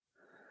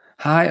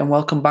Hi, and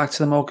welcome back to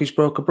the Mortgage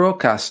Broker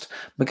Broadcast.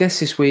 My guest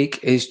this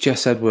week is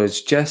Jess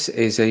Edwards. Jess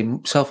is a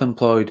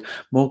self-employed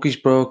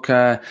mortgage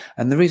broker,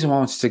 and the reason I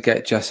wanted to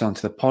get Jess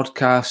onto the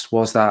podcast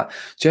was that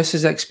Jess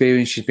has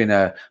experienced, she's been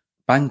a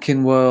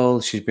banking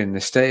world, she's been an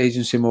estate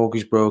agency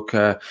mortgage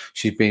broker,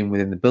 she's been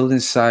within the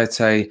building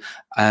society,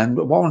 and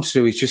what I want to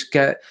do is just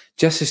get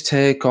Jess's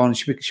take on,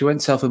 she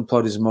went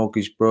self-employed as a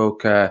mortgage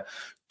broker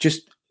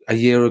just a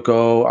year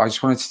ago. I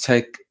just wanted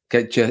to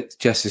get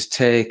Jess's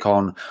take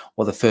on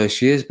what the first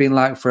year's been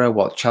like for her,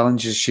 what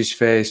challenges she's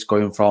faced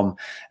going from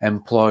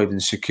employed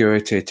and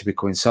security to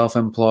becoming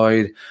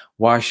self-employed,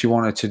 why she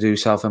wanted to do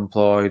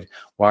self-employed,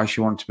 why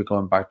she wanted to be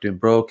going back doing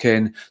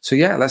broking. So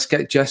yeah, let's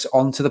get Jess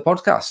onto the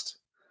podcast.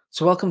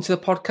 So welcome to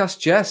the podcast,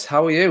 Jess.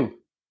 How are you?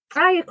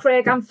 Hiya,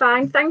 Craig. I'm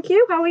fine, thank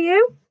you. How are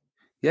you?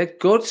 Yeah,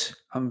 good.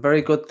 I'm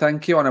very good,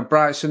 thank you. On a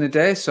bright sunny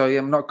day, so yeah,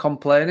 I'm not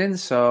complaining.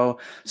 But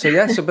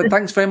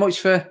thanks very much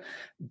for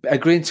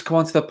agreeing to come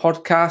onto the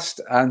podcast.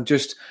 And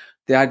just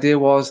the idea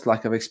was,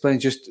 like I've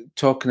explained, just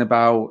talking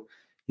about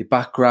your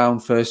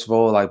background first of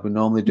all, like we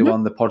normally do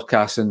on the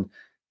podcast. And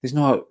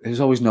there's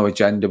always no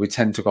agenda. We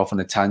tend to go off on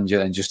a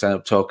tangent and just end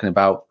up talking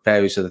about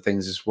various other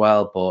things as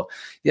well. But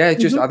yeah, I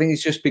think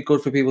it's just be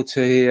good for people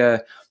to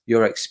hear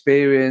your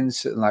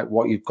experience and like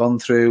what you've gone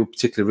through,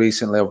 particularly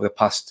recently over the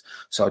past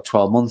sort of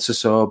 12 months or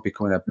so,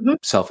 becoming a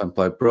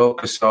self-employed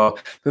broker. So,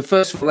 but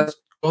first of all, let's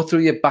go through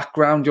your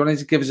background. Do you want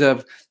to give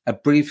us a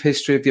brief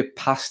history of your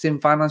past in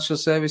financial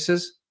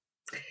services?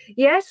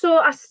 Yeah, so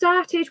I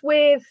started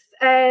with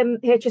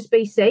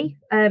HSBC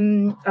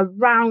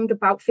around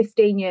about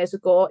 15 years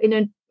ago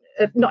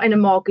not in a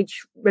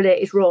mortgage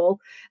related role,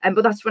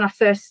 but that's when I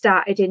first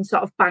started in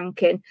sort of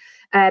banking.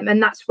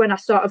 And that's when I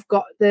sort of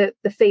got the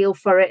feel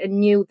for it and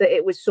knew that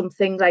it was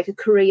something like a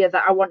career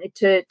that I wanted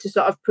to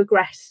sort of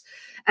progress.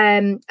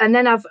 And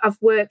then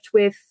I've worked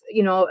with,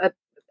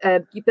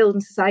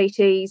 building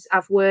societies.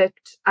 I've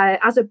worked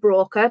as a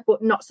broker,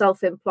 but not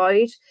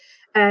self-employed.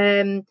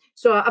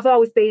 So I've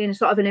always been in a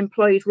sort of an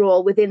employed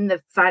role within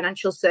the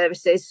financial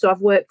services. So I've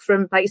worked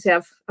from, like I say,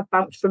 I've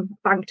bounced from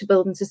bank to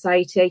building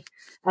society,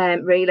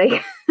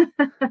 really.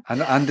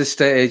 and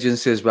estate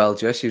agency as well,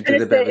 Jess. You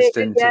did a bit of a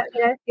stint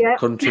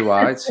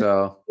countrywide,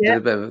 so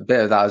did a bit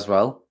of that as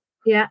well.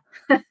 Yeah.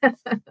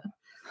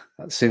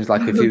 That seems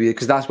like a few years,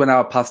 because that's when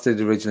our paths did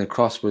originally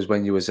cross, was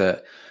when you was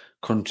at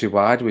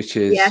Countrywide, which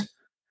is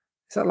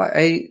is that like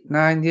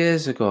 8-9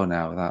 years ago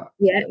now? That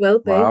it will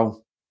be.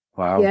 Wow.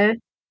 Yeah.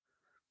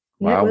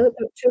 Wow.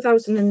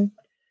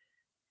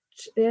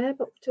 Yeah,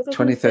 about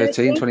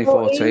 2013,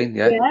 2014.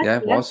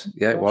 It was.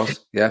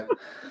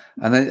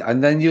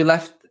 And then you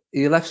left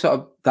sort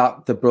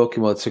of the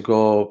broking world to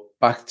go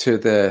back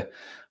to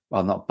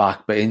not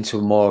back, but into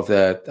more of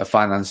a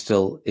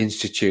financial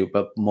institute,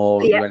 but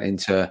more you went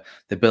into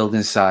the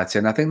building society.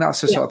 And I think that's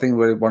the sort of thing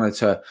we wanted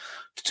to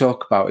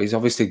talk about, is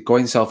obviously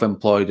going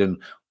self-employed and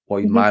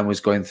what your mind was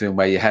going through and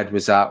where your head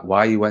was at,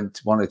 why you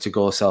wanted to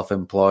go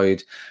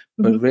self-employed,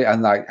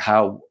 and like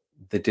how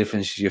the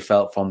differences you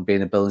felt from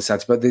being a building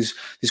society. But there's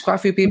quite a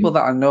few people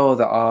that I know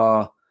that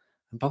are,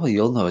 and probably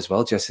you'll know as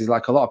well, Jess, there's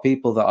like a lot of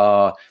people that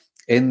are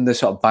in the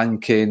sort of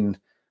banking,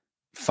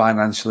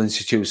 financial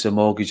institutes, a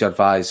mortgage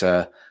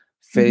advisor,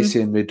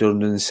 facing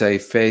redundancy,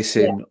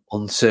 facing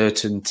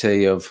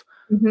uncertainty of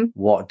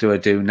what do I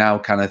do now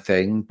kind of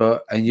thing.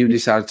 And you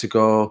decided to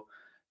go,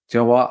 do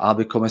you know what? I'll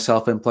become a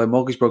self-employed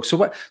mortgage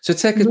broker. So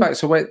take us back.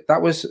 So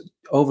that was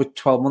over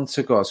 12 months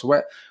ago.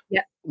 So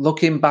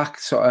looking back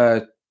sort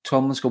of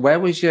 12 months ago, where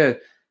was your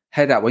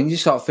head at when you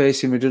start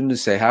facing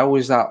redundancy? How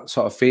was that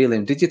sort of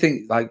feeling? Did you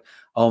think like,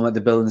 oh, I'm at the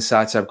building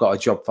site, I've got a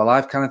job for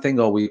life kind of thing?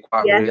 Or were you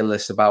quite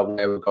realist about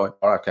where we're going?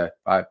 Oh, okay,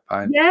 right,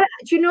 fine. Yeah,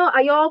 do you know,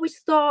 I always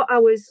thought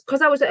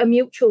because I was at a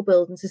mutual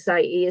building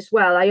society as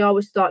well, I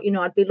always thought,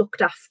 I'd be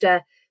looked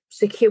after,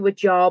 secure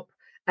job.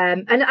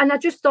 And I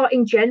just thought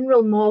in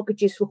general,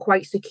 mortgages were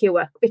quite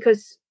secure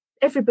because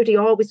everybody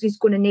always is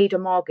going to need a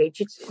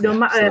mortgage. It's no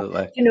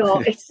matter,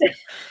 it's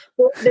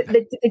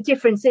the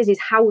difference is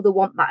how they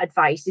want that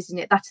advice, isn't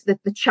it? That's the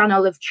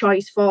channel of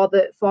choice for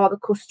the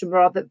customer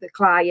or the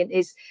client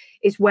is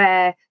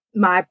where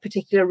my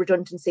particular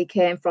redundancy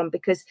came from,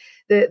 because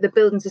the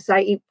building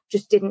society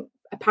just didn't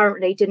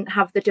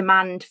have the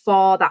demand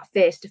for that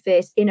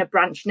face-to-face in a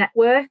branch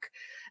network.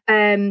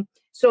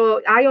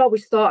 So I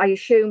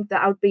assumed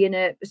that I would be in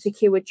a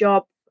secure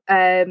job.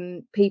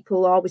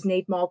 People always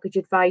need mortgage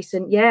advice,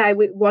 and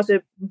it was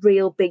a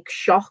real big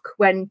shock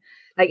when,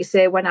 like you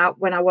say, when I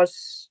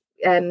was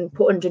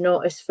put under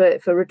notice for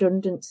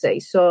redundancy.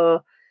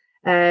 So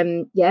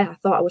I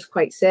thought I was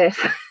quite safe.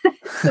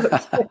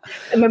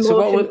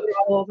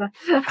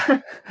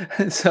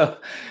 So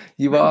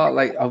you are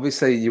like,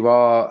 obviously you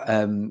are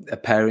a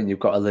parent, you've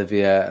got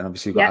Olivia, and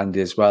obviously you've got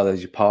Andy as well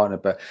as your partner.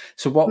 But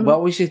so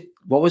what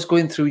was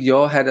going through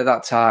your head at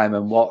that time,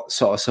 and what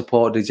sort of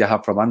support did you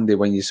have from Andy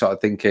when you sort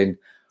of thinking,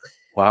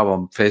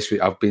 wow,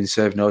 I've been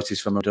served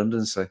notice from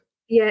redundancy?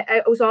 Yeah,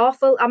 it was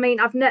awful. I mean,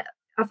 I've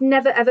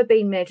never ever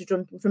been made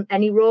redundant from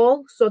any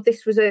role, so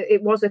this was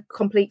a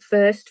complete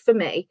first for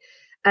me.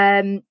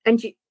 And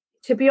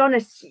to be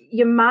honest,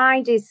 your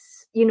mind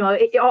is, you know,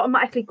 it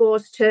automatically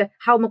goes to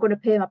how am I going to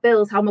pay my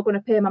bills? How am I going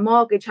to pay my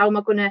mortgage? How am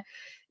I going to,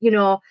 you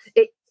know,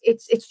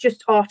 it's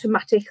just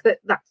automatic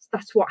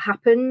that's what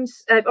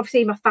happens.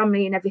 Obviously, my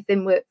family and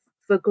everything were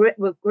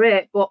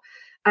great, but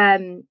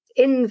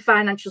in the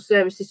financial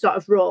services sort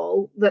of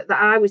role that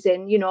I was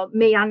in, you know,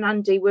 me and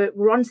Andy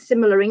were on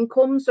similar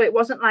income, so it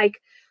wasn't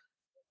like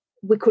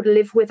we could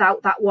live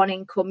without that one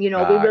income. You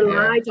know, we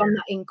relied on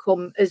that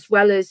income as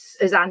well as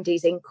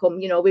Andy's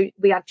income. You know, we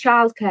had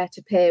childcare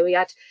to pay, we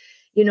had,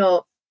 you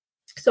know,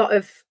 sort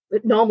of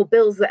normal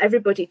bills that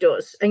everybody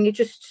does, and you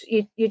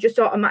just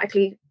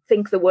automatically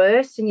think the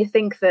worst, and you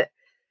think that,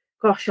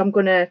 gosh, I'm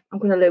gonna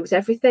lose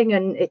everything,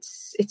 and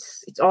it's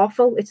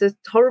awful. It's a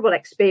horrible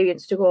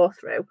experience to go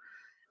through.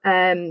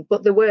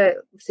 But there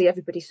were, obviously,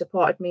 everybody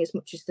supported me as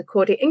much as they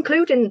could,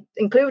 including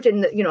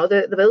the, you know,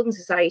 the building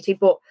society.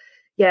 But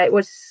yeah, it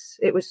was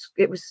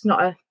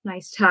not a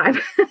nice time.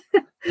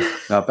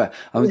 No, but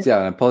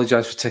I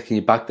apologise for taking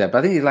you back there,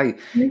 but I think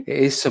it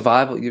is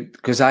survival,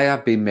 because I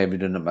have been made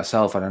redundant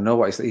myself, and I know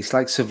what it's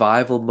like.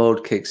 Survival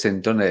mode kicks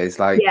in, doesn't it? It's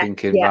like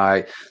thinking,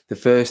 right, the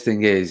first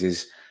thing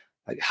is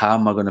like, how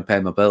am I going to pay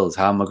my bills?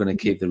 How am I going to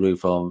keep the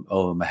roof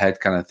over my head,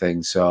 kind of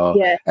thing. So,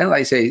 and like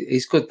I say,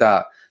 it's good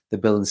that the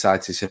building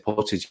society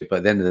supported you, but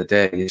at the end of the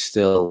day,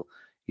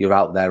 you're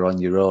out there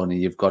on your own,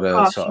 and you've got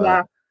to sort of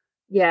at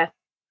the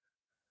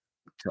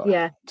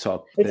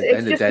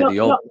end of the day,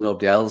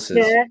 nobody else's.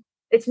 Yeah.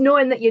 It's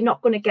knowing that you're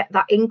not going to get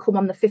that income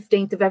on the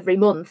 15th of every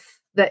month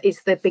that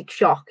is the big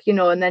shock, you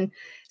know, and then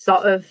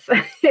sort of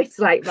it's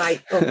like, right,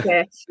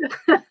 okay.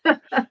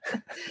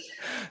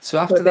 So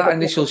after that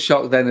initial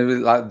shock,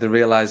 then like the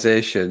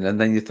realization, and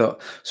then you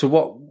thought,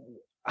 so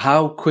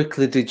how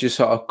quickly did you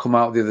sort of come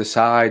out the other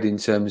side in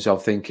terms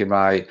of thinking,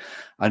 right,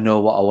 I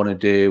know what I want to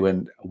do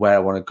and where I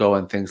want to go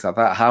and things like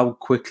that? How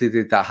quickly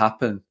did that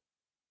happen?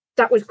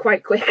 That was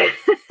quite quick.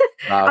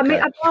 Okay. I mean,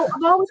 I've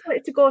always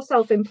wanted to go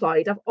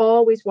self-employed. I've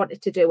always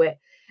wanted to do it.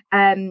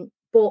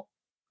 But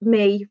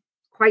me,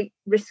 quite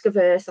risk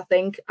averse, I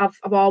think. I've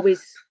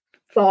always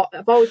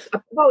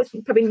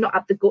probably not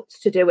had the guts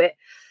to do it.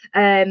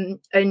 And,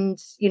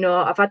 you know,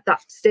 I've had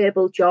that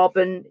stable job,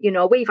 and, you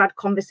know, we've had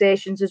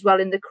conversations as well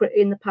in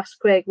the past,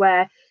 Craig,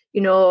 where,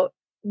 you know,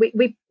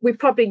 we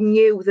probably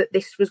knew that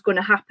this was going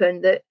to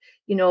happen, that,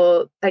 you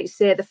know, like you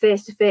say, the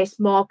face-to-face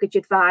mortgage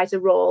advisor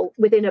role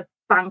within a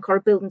bank or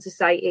a building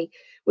society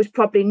was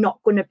probably not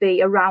going to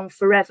be around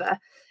forever.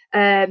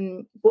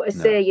 But as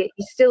I say, you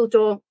still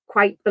don't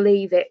quite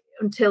believe it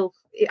until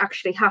it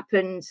actually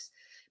happens.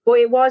 But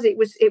it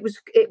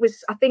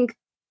was, I think,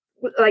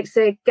 like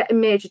say,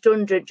 getting made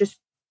redundant just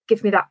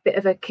give me that bit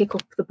of a kick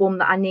up the bum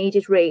that I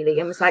needed, really.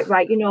 And was like,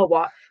 right, you know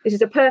what? This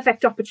is a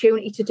perfect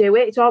opportunity to do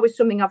it. It's always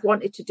something I've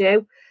wanted to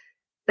do.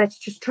 Let's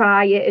just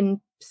try it and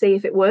see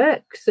if it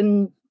works.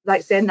 And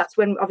like saying, that's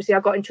when obviously I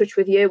got in touch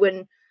with you,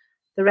 and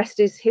the rest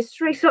is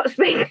history, so to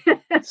speak.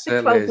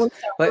 12 months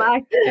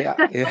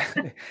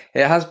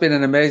it has been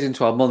an amazing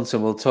 12 months,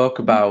 and we'll talk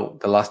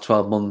about the last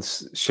 12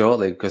 months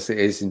shortly, because it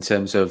is in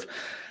terms of,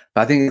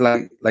 but I think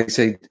like you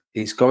say,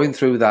 it's going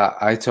through that.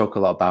 I talk a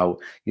lot about,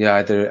 you know,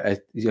 either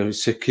a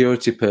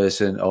security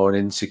person or an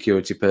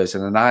insecurity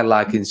person, and I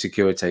like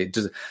insecurity. It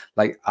doesn't,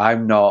 like,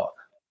 I'm not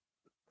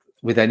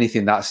with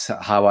anything. That's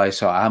how I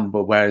sort of am.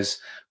 But whereas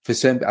for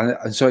some,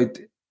 and so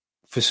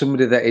for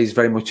somebody that is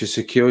very much a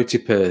security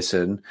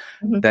person,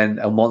 then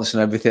and wants to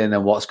know everything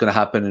and what's going to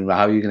happen and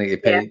how you're going to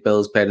get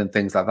bills paid and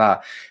things like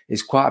that,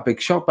 it's quite a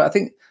big shock. But I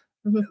think,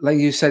 like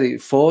you said, it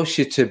forced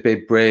you to be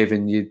brave,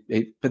 and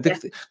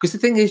because the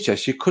thing is,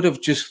 Jess, you could have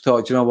just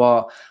thought, you know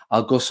what,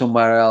 I'll go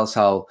somewhere else,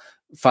 I'll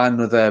find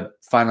another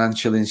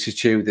financial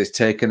institute that's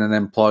taken an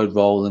employed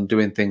role and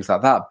doing things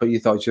like that. But you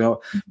thought, you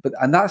know,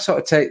 and that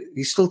sort of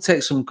you still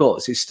take some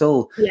guts. It's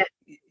still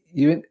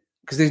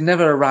because there's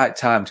never a right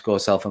time to go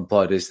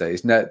self-employed, is there?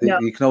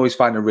 You can always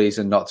find a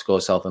reason not to go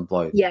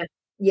self-employed.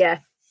 Yeah,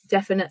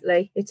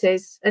 definitely it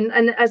is. And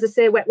as I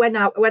say, when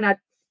I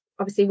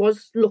obviously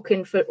was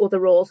looking for other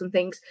roles and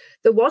things,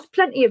 there was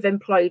plenty of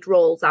employed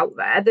roles out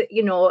there that,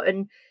 you know,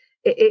 and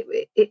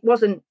it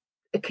wasn't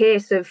a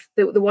case of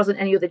there wasn't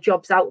any other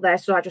jobs out there,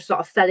 so I just sort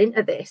of fell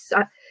into this.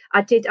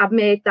 I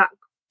made that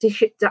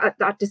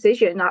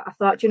decision. I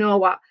thought, you know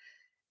what,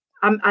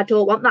 I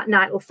don't want that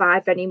 9 to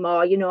 5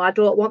 anymore. You know, I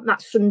don't want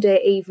that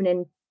Sunday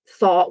evening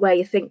thought where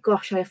you think,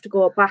 gosh, I have to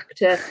go back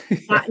to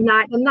that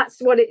night. And that's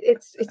what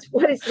it's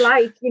what it's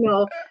like, you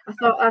know. I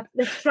thought,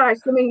 let's try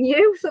something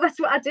new. So that's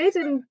what I did.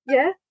 And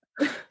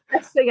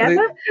best thing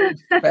ever.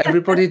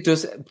 Everybody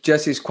does.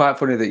 Jess, it's quite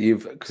funny that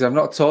because I've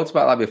not talked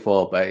about that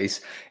before, but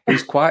it's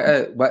quite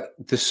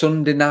the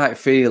Sunday night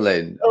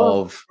feeling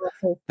of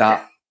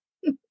that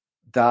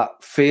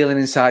feeling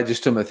inside your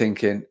stomach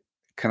thinking,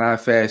 can I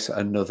face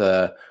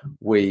another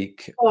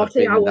week of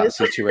being in that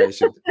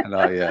situation?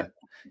 And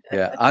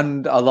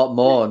and a lot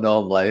more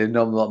normally, a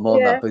lot more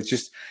than that. But it's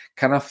just,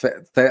 can I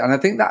fit? And I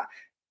think that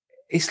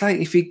it's like,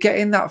 if you get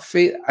in that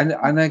feel, and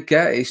I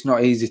get it's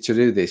not easy to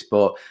do this,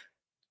 but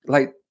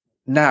like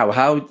now,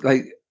 how,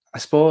 like, I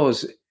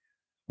suppose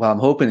Well, I'm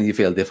hoping you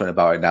feel different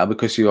about it now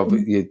because you're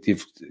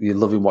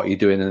loving what you're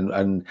doing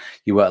and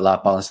you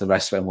work-life balance and the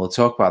rest of it, and we'll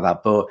talk about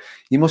that. But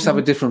you must have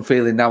a different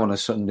feeling now on a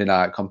Sunday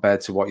night compared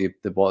to what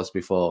there was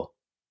before.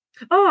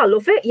 Oh, I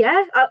love it.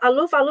 Yeah, I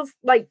love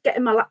like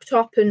getting my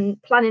laptop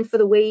and planning for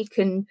the week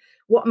and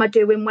what am I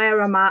doing, where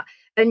I'm at,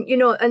 and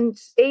and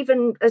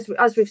even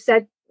as we've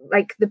said,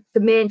 like the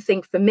main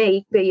thing for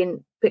me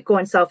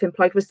going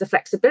self-employed was the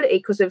flexibility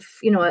because of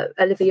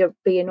Olivia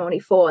being only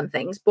 4 and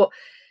things, but.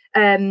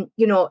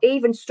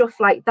 Even stuff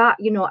like that,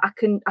 I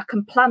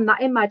can plan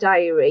that in my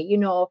diary,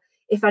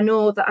 if I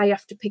know that I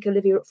have to pick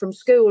Olivia up from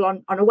school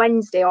on a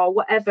Wednesday or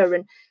whatever.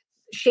 And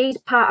she's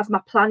part of my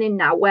planning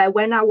now, where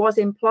when I was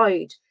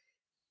employed,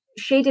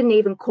 she didn't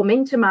even come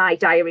into my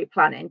diary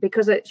planning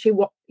because I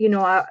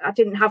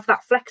didn't have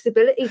that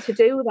flexibility to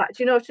do that.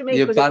 Do you know what I mean?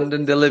 You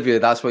abandoned Olivia.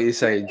 That's what you're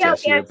saying,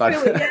 Jess.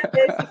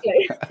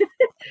 Basically.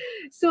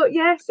 So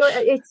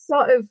it's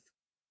sort of,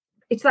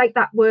 it's like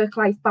that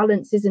work-life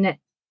balance, isn't it?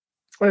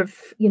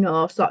 Of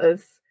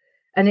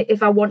and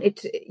if I wanted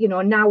to,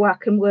 now I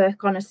can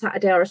work on a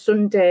Saturday or a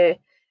Sunday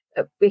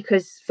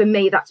because for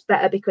me that's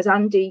better because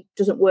Andy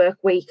doesn't work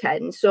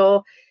weekends.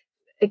 So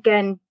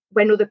again,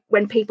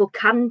 when people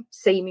can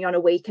see me on a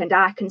weekend,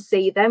 I can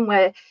see them.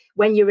 Where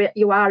when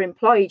you are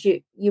employed,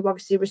 you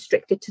obviously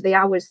restricted to the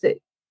hours that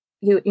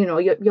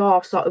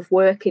you're sort of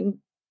working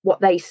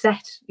what they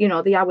set,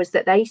 the hours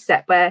that they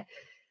set. Where,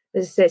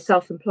 as I say,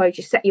 self-employed,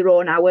 you set your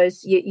own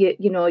hours.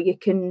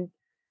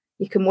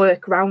 You can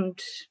work around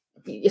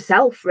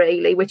yourself,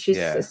 really, which is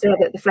so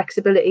that the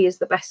flexibility is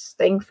the best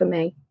thing for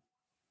me.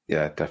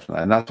 Yeah,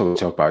 definitely. And that's what we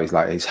talk about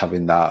is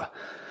having that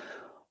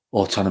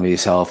autonomy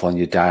yourself on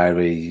your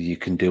diary. You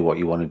can do what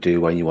you want to do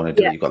when you want to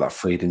do it. You've got that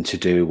freedom to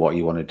do what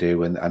you want to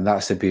do. And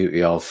that's the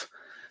beauty of,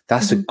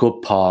 that's a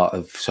good part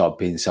of sort of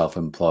being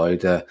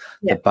self-employed. The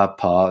bad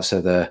parts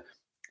are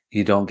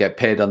you don't get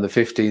paid on the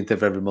 15th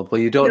of every month. Well,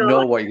 you don't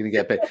know what you're going to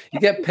get paid. You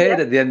get paid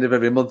at the end of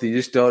every month. You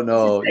just don't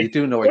know. You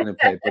do know what you're going to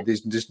pay, but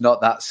there's just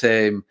not that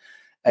same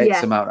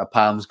X amount of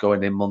pounds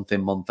going in, month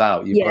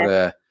out. You've got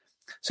to.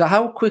 So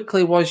how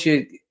quickly was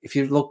you, if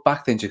you look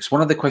back then, because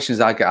one of the questions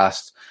I get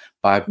asked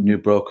by new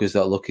brokers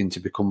that are looking to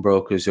become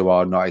brokers who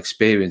are not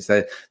experienced,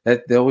 they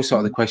always sort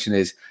of the question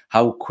is,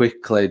 how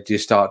quickly do you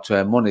start to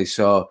earn money?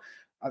 So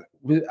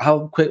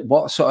how quick,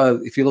 what sort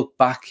of, if you look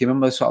back, you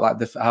remember sort of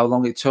like how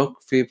long it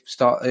took for you to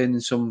start earning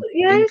some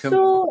income?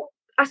 So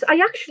I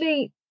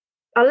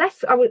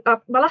left,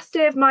 my last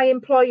day of my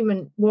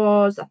employment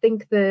was, I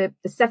think, the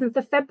 7th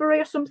of February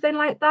or something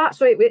like that.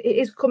 So it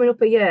is coming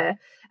up a year.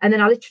 And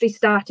then I literally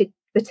started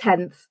the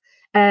 10th.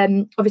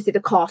 Obviously the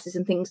courses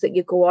and things that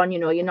you go on,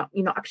 you're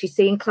not actually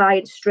seeing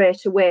clients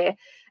straight away.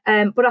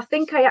 But I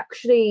think my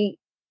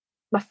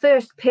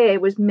first pay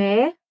was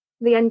May,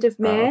 the end of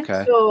May. Oh,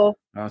 okay. So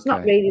it's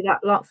not really that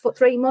long, for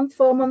 3 months,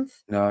 4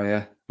 months. No,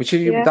 yeah. Which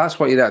is, that's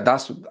what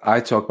that's I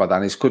talk about that.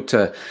 And it's good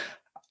to,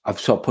 I've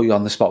sort of put you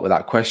on the spot with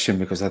that question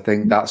because I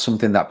think that's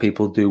something that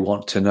people do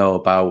want to know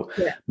about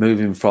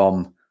moving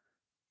from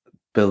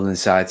building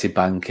society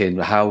banking.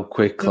 How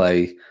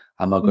quickly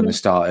am I going to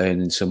start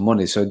earning some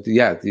money? So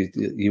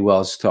you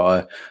was sort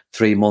of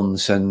 3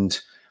 months and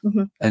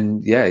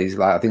he's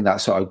like, I think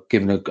that's sort of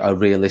giving a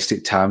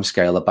realistic time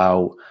scale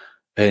about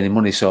earning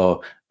money.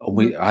 So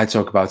I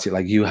talk about it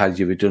like you had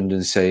your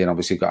redundancy and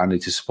obviously got Andy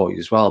to support you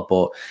as well.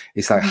 But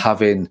it's like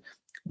having,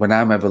 when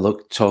I'm ever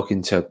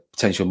talking to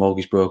potential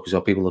mortgage brokers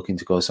or people looking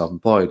to go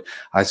self-employed,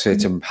 I say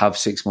to them, have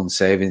 6 months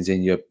savings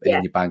in your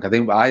bank. I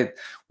think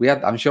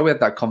I'm sure we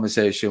had that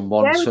conversation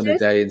one sunny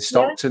day in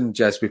Stockton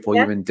just before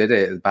you even did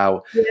it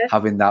about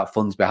having that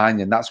funds behind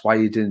you. And that's why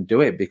you didn't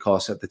do it,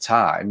 because at the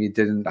time you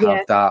didn't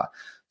have that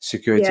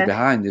security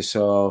behind you.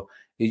 So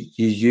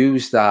you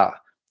use that.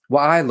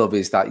 What I love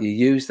is that you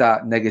use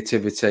that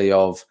negativity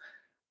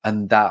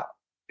and that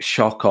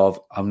shock of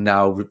I'm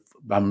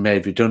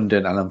made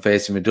redundant and I'm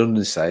facing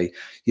redundancy.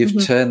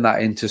 You've turned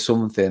that into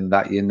something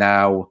that you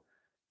now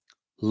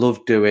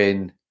love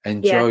doing,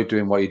 enjoy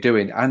doing what you're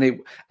doing,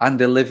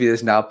 and Olivia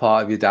is now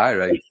part of your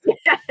diary.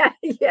 I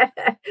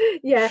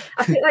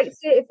think, like,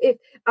 if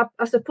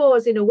I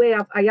suppose in a way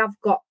I have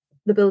got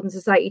the Building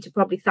Society to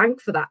probably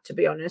thank for that, to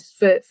be honest,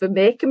 for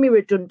making me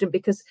redundant,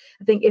 because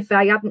I think if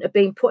I hadn't have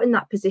been put in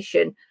that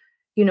position,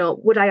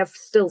 would I have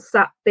still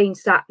been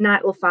sat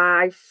 9 till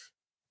 5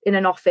 in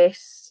an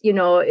office?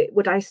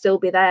 Would I still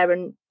be there?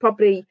 And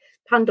probably,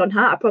 hand on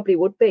heart, I probably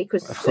would be,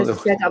 because as I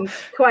said, I'm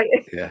quite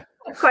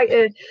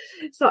a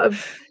sort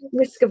of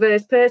risk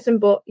averse person.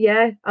 But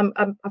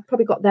I've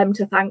probably got them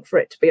to thank for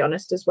it, to be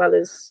honest, as well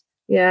as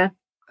And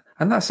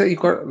that's it. You've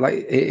got, like,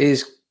 it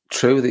is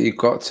true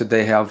that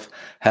they have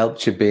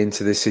helped you be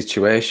into this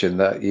situation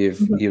that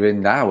you're in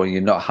now, and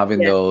you're not having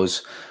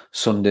those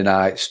Sunday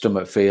night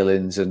stomach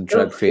feelings and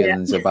dread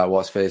feelings about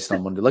what's facing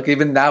on Monday. Look,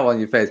 even now on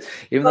your face,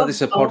 even though this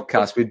is a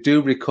podcast, we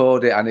do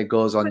record it and it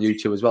goes on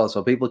YouTube as well,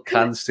 so people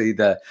can see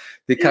the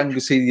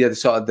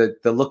sort of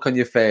the look on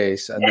your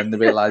face, and then the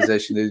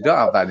realization that you don't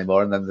have that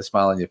anymore, and then the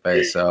smile on your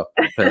face. So,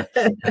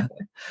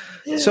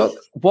 so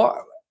what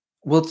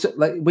Well,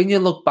 like when you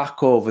look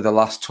back over the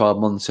last 12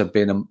 months of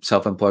being a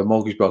self-employed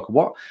mortgage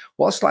broker,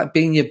 what's like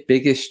been your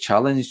biggest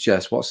challenge,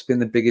 Jess? What's been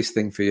the biggest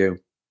thing for you?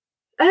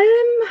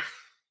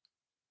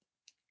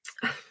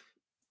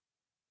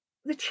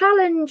 The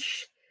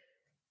challenge,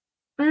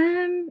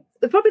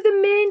 probably the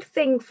main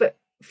thing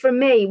for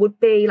me would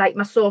be like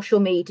my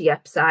social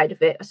media side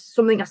of it.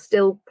 Something I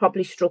still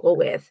probably struggle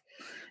with.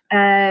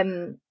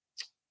 But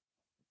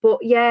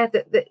yeah,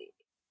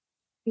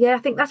 I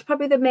think that's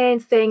probably the main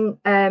thing.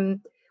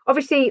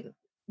 Obviously,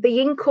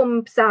 the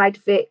income side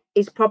of it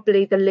is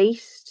probably the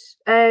least,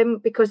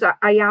 because I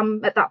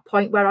am at that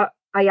point where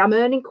I am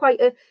earning quite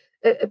a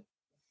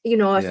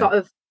sort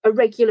of a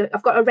regular.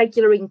 I've got a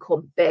regular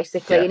income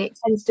basically, and it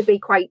tends to be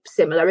quite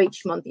similar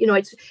each month.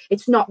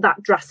 It's not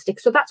that drastic,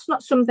 so that's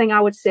not something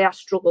I would say I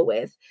struggle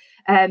with.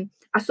 I'm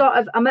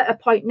at a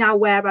point now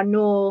where I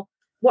know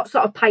what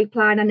sort of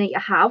pipeline I need to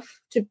have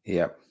to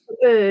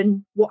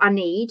earn what I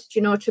need. Do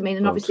you know what I mean?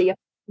 And obviously,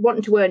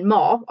 wanting to earn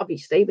more,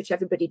 obviously, which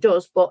everybody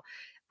does, but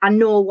I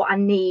know what I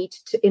need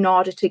in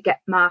order to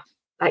get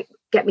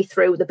me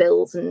through the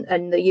bills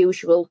and the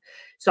usual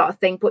sort of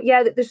thing. But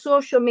yeah, the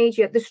social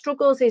media, the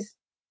struggles it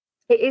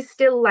is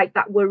still like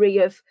that worry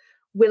of,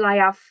 will I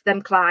have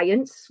them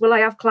clients? Will I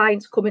have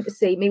clients coming to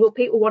see me? Will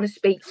people want to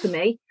speak to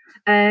me?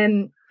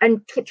 And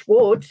touch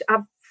wood,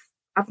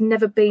 I've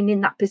never been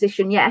in that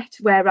position yet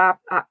where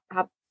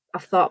I've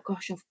thought,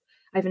 gosh,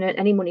 I haven't earned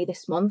any money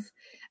this month.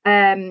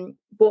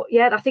 But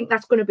yeah, I think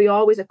that's going to be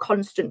always a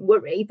constant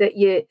worry that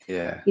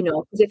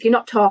because if you're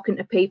not talking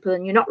to people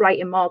and you're not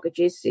writing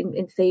mortgages,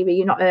 in theory,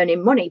 you're not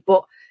earning money.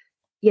 But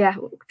yeah,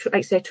 like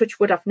I say, touch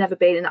wood, I've never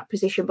been in that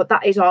position, but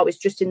that is always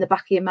just in the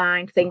back of your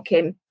mind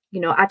thinking,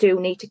 I do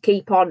need to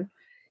keep on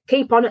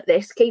at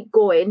this, keep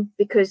going,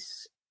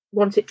 because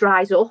once it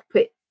dries up,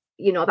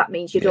 that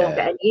means you don't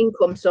get any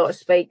income, so to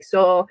speak.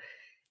 So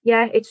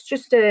yeah, it's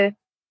just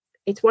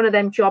it's one of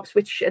them jobs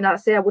which, and I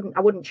say I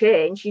wouldn't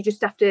change. You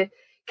just have to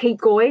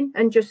keep going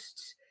and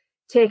just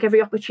take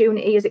every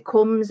opportunity as it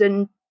comes,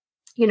 and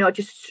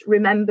just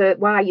remember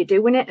why you're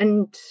doing it.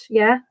 And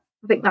yeah,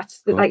 I think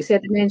that's like I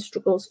said, the main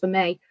struggles for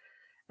me.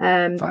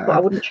 But I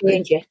wouldn't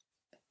change it.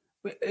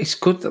 It's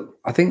good.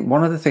 I think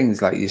one of the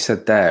things, like you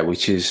said there,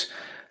 which is,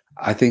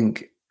 I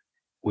think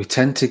we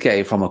tend to get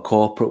it from a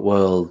corporate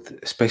world,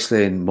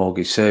 especially in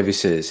mortgage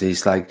services,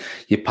 is like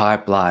your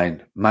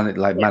pipeline,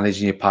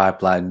 managing your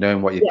pipeline,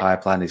 knowing what your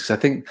pipeline is. So I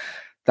think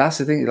that's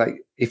the thing.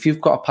 Like if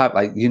you've got a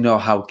pipeline,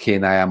 how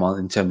keen I am on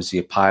in terms of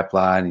your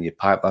pipeline and your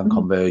pipeline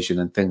conversion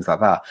and things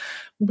like that.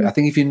 But I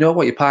think if you know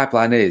what your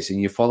pipeline is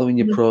and you're following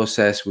your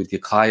process with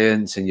your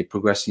clients and you're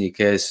progressing your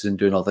cases and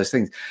doing all those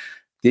things,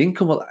 the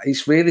income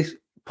it's really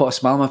put a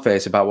smile on my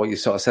face about what you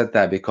sort of said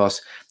there,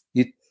 because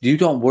you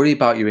don't worry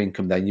about your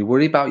income then. You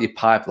worry about your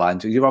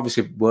pipeline. So you're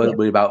obviously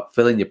worried about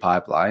filling your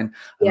pipeline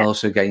and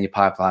also getting your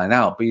pipeline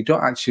out, but you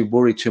don't actually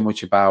worry too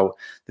much about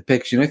the pay.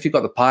 Because if you've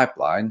got the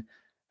pipeline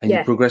and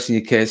you're progressing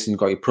your case and you've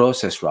got your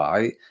process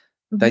right,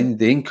 then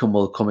the income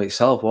will come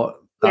itself.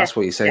 That's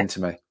what you're saying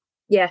to me.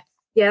 Yeah.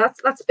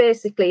 That's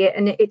basically it.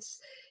 And it's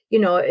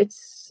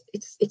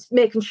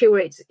making sure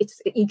it's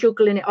you're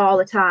juggling it all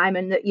the time,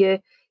 and that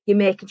you're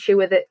making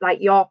sure that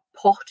like your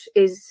pot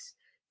is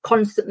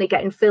constantly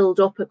getting filled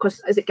up, because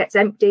as it gets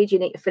emptied, you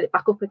need to fill it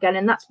back up again.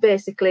 And that's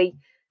basically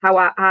how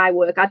I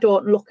work. I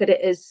don't look at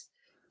it as,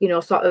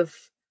 sort of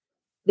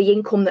the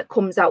income that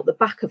comes out the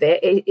back of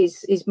it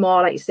is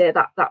more like you say,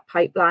 that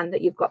pipeline,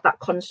 that you've got that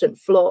constant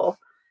flow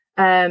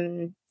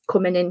coming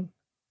in,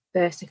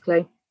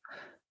 basically.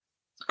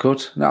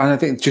 Good. No, and I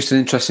think just an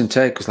interesting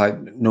take, because like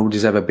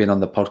nobody's ever been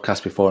on the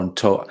podcast before and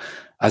talked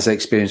as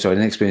experienced or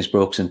inexperienced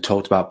brokers and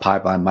talked about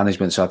pipeline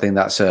management. So I think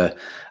that's a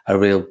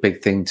real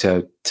big thing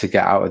to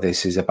get out of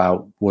this, is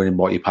about worrying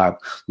what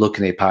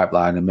looking at your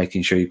pipeline and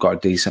making sure you've got a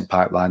decent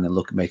pipeline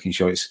and making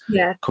sure it's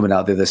coming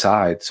out the other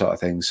side, sort of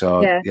thing.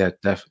 So I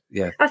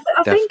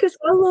think as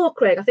well, though,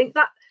 Craig, I think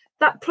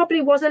that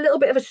probably was a little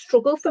bit of a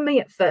struggle for me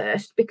at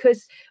first,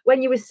 because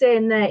when you were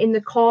saying there in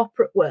the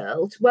corporate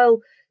world,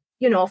 well,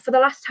 for the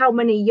last how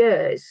many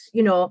years,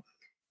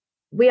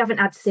 we haven't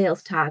had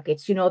sales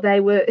targets. They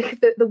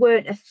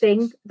weren't a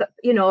thing. That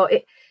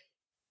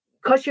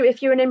because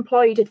if you're an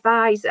employed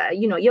advisor,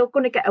 you're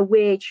going to get a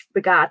wage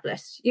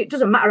regardless. It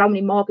doesn't matter how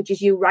many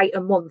mortgages you write a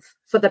month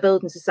for the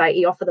building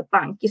society or for the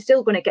bank. You're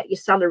still going to get your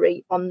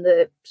salary on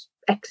the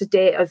X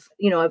date of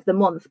the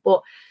month.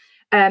 But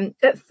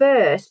at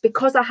first,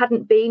 because I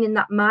hadn't been in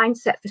that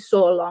mindset for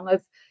so long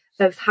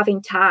of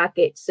having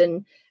targets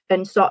and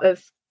sort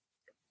of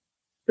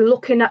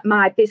looking at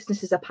my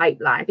business as a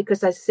pipeline,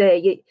 because I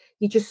say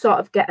you just sort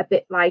of get a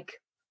bit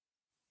like,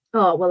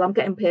 oh well, I'm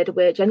getting paid a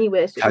wage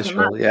anyway, so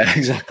casual,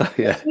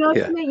 exactly, you know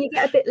what I mean? You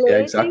get a bit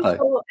lazy. Exactly.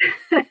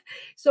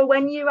 So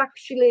when you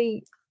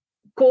actually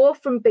go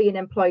from being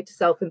employed to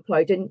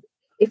self-employed, and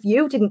if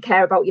you didn't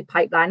care about your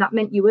pipeline, that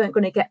meant you weren't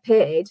going to get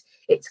paid.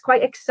 It's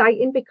quite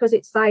exciting, because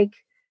it's like,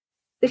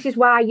 this is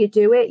why you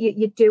do it.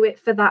 You do it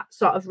for that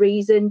sort of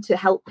reason, to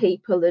help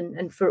people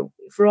and for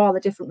all the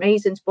different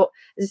reasons. But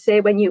as I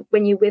say, when you're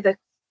with a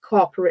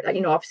corporate,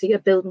 obviously a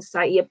building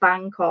society, a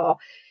bank, or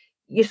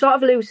you sort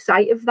of lose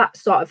sight of that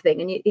sort of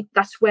thing, and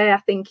that's where I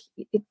think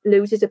it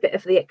loses a bit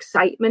of the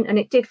excitement, and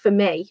it did for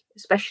me,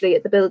 especially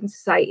at the Building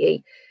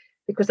Society,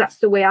 because that's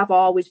the way I've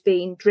always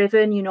been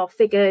driven,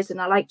 figures, and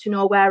I like to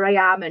know where I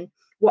am and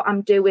what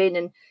I'm doing,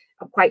 and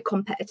I'm quite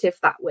competitive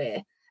that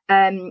way.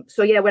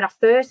 So yeah, when I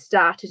first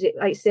started it,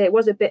 like I say, it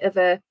was a bit of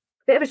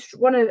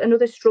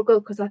another struggle,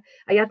 because I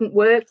hadn't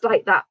worked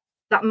like that.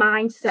 That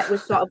mindset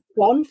was sort of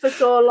gone for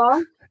so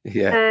long.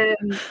 Yeah.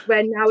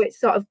 Where now it's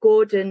sort of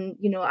good, and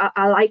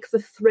I like the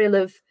thrill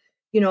of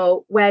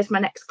where's my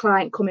next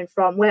client coming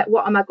from,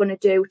 what am I going to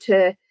do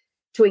to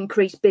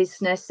increase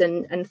business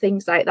and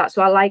things like that.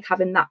 So I like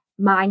having that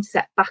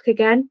mindset back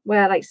again,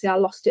 where, like I say, I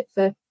lost it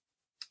for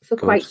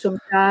quite some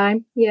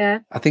time. Yeah,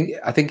 I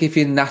think if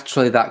you're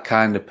naturally that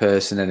kind of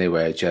person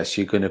anyway, Jess,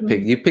 you're going to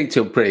you picked it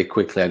up pretty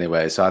quickly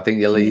anyway. So I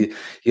think you'll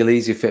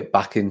easily fit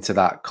back into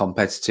that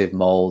competitive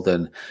mold,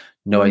 and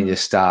knowing your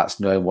stats,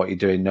 knowing what you're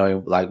doing,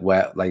 knowing like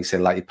where, like you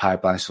said, like your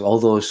pipelines, all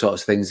those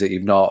sorts of things that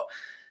you've not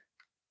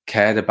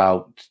cared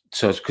about.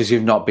 So because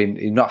you've not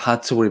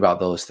had to worry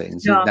about those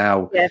things.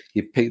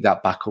 You pick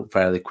that back up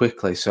fairly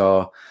quickly.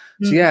 So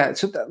yeah.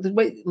 So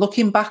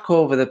looking back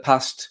over the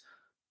past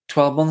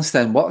 12 months,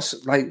 then what's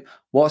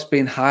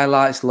been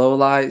highlights,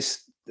 lowlights?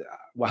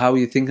 How are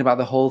you thinking about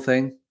the whole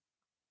thing?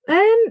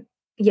 Honestly,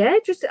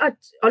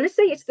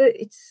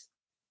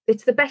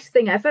 it's the best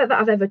thing ever that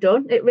I've ever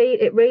done. It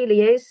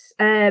really is.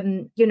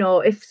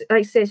 If, like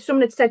I say,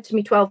 someone had said to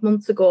me 12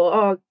 months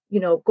ago,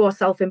 go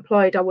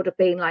self-employed, I would have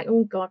been like,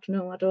 oh God,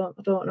 no, I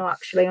don't know.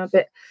 Actually, I'm a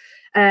bit.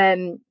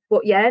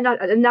 But yeah,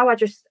 now I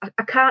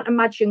can't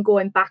imagine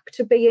going back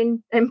to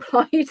being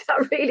employed.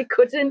 I really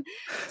couldn't.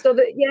 So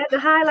the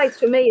highlights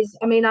for me is,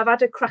 I've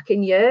had a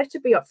cracking year, to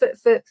be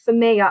for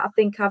me. I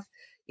think I've,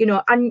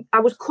 and I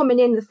was coming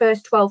in the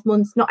first 12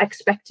 months not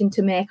expecting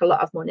to make a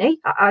lot of money.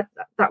 I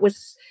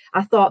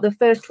thought the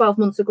first 12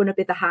 months are going to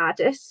be the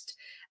hardest.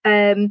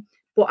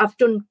 But I've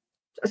done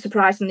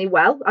surprisingly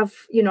well. I'm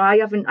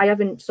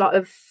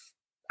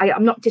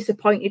not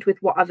disappointed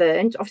with what I've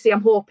earned. Obviously,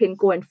 I'm hoping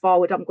going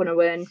forward I'm going to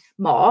earn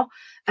more.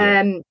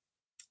 And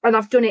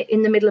I've done it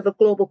in the middle of a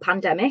global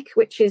pandemic,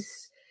 which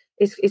is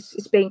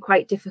it's been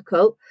quite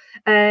difficult.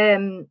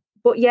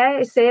 But yeah,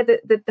 I say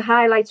that the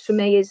highlights for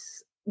me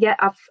is,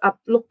 I've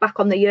looked back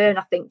on the year and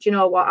I think, do you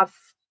know what,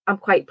 I'm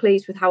quite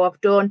pleased with how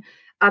I've done.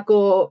 I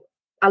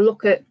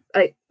look at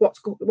what's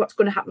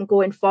going to happen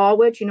going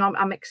forward.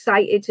 I'm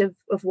excited of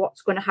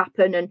what's going to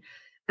happen,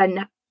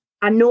 and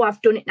I know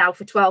I've done it now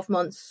for 12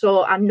 months,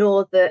 so I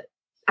know that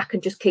I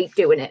can just keep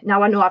doing it.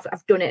 Now I know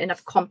I've done it and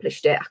I've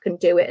accomplished it. I can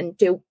do it and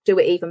do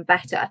it even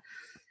better.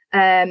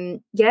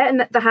 And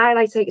the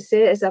highlight, like I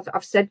say, as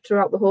I've said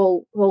throughout the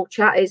whole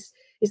chat, is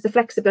the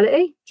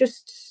flexibility.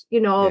 Just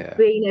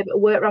being able to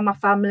work around my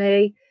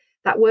family,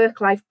 that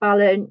work-life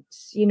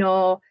balance.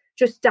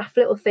 Just daft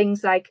little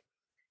things like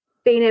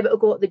being able to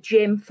go to the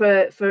gym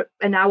for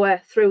an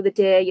hour through the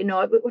day.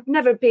 We've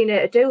never been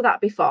able to do that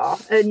before,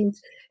 and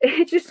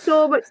it's just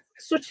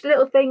such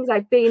little things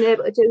like being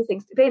able to do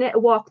things, being able to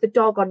walk the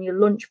dog on your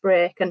lunch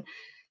break and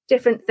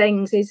different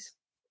things. Is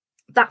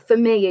that for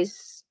me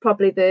is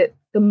probably the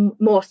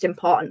most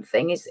important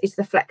thing is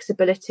the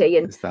flexibility.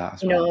 And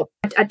as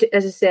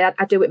I say,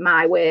 I do it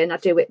my way, and I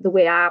do it the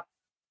way I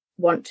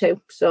want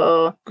to.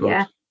 So Good.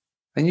 Yeah.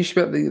 And you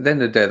should be, at the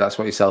end of the day, that's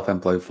what you're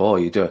self-employed for.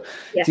 You do it.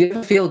 Yeah. Do you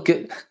ever feel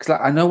good? Because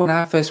I know when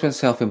I first went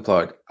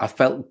self-employed, I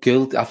felt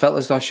guilty. I felt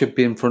as though I should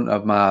be in front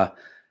of my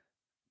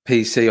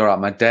PC or at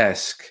my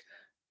desk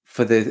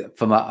for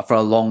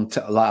a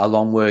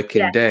long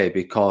working day,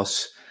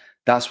 because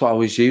that's what I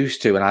was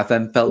used to. And I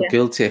then felt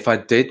guilty if I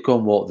did go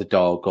and walk the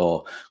dog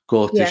or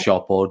go to the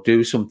shop or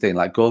do something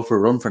like go for a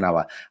run for an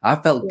hour. I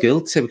felt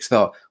guilty because I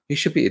thought, you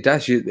should be at your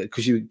desk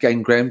because you get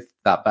ingrained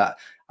that. But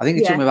I think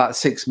it took me about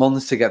 6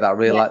 months to get that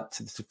real.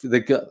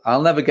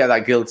 I'll never get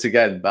that guilt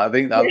again, but I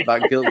think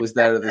that guilt was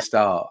there at the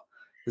start.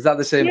 Is that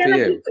the same for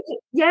you?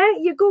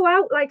 You go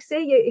out, like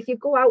say if you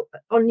go out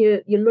on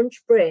your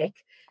lunch break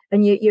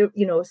and you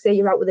say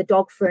you're out with a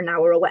dog for an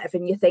hour or whatever,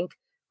 and you think,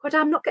 God,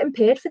 I'm not getting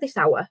paid for this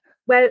hour.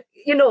 Well,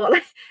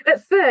 like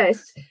at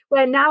first,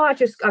 where now I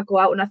go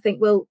out and I think,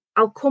 well,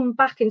 I'll come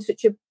back in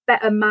such a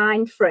better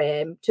mind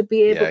frame to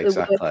be able to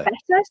work better.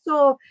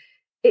 So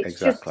it's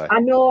just, I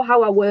know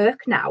how I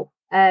work now.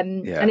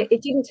 And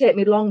it didn't take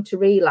me long to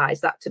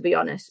realise that, to be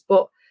honest.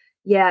 But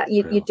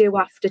you do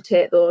have to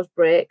take those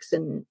breaks,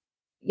 and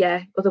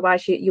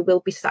otherwise you will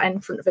be sat in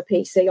front of a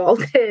PC all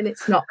day, and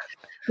it's not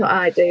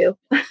ideal.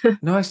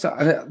 No, it's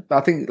not.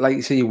 I think, like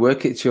you say, you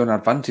work it to your own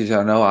advantage.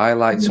 I know I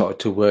like sort of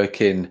to work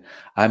in.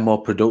 I'm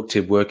more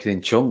productive working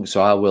in chunks,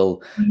 so I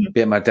will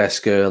be at my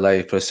desk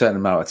early for a certain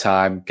amount of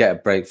time, get a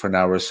break for an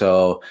hour or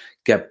so,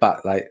 get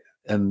back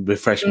and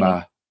refresh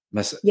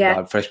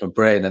refresh my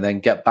brain, and then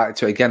get back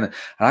to it again. And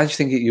I just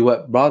think you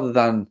work rather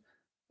than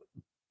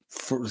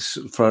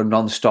for a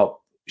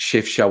non-stop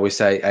shift, shall we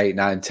say, 8,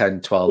 9,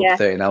 10, 12,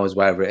 13 hours,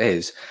 wherever it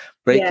is,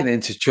 breaking it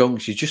into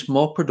chunks, you're just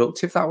more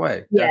productive that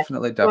way.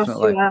 Definitely.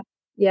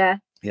 Yeah.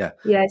 Yeah.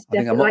 Yeah, I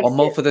think I'm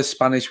more for the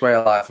Spanish way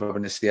of life,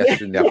 having a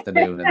siesta in the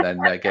afternoon and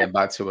then getting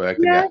back to work.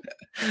 Yeah.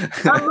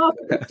 I'm more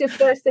productive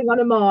first thing on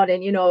a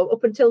morning, you know,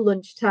 up until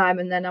lunchtime,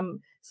 and then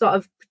I'm sort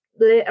of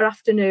later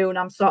afternoon.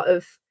 I'm sort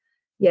of,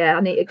 I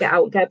need to get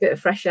out, get a bit of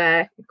fresh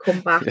air,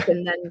 come back,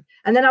 and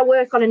then I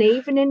work on an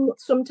evening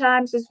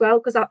sometimes as well,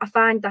 because I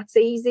find that's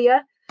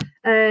easier.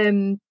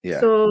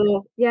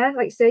 So like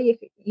I say,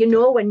 you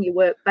know when you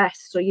work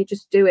best, so you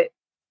just do it,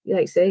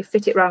 like I say,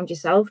 fit it around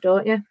yourself,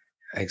 don't you?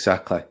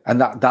 Exactly. And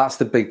that's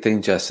the big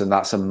thing, Jess, and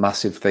that's a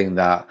massive thing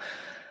that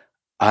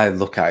I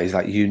look at, is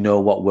like, you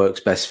know what works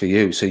best for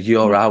you. So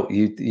you're out,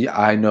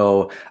 I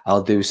know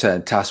I'll do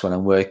certain tasks when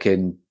I'm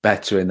working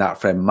better in that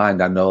frame of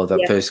mind. I know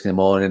that first thing in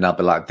the morning I'll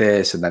be like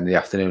this, and then in the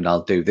afternoon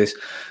I'll do this.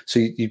 So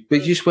you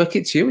just work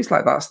it to you. It's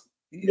like,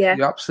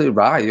 you're absolutely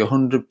right. You're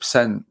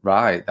 100%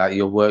 right that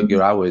you'll work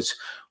your hours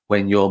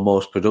when you're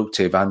most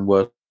productive, and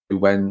work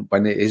when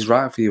it is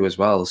right for you as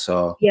well.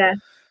 So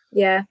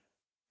yeah.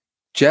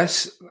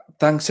 Jess,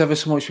 thanks ever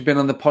so much for being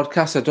on the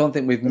podcast. I don't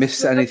think we've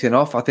missed anything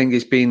off. I think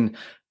it's been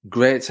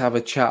great to have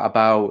a chat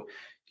about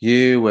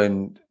you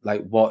and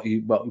like what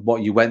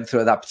you went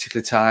through at that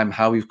particular time,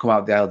 how you've come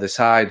out the other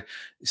side,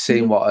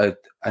 seeing what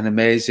an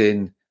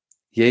amazing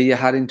year you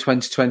had in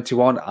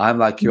 2021. I'm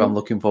like you, I'm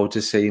looking forward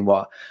to seeing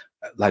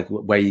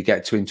where you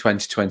get to in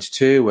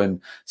 2022 and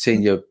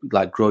seeing you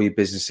like grow your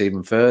business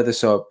even further.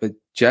 So, but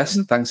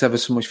Jess, thanks ever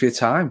so much for your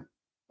time.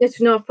 It's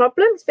no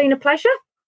problem. It's been a pleasure.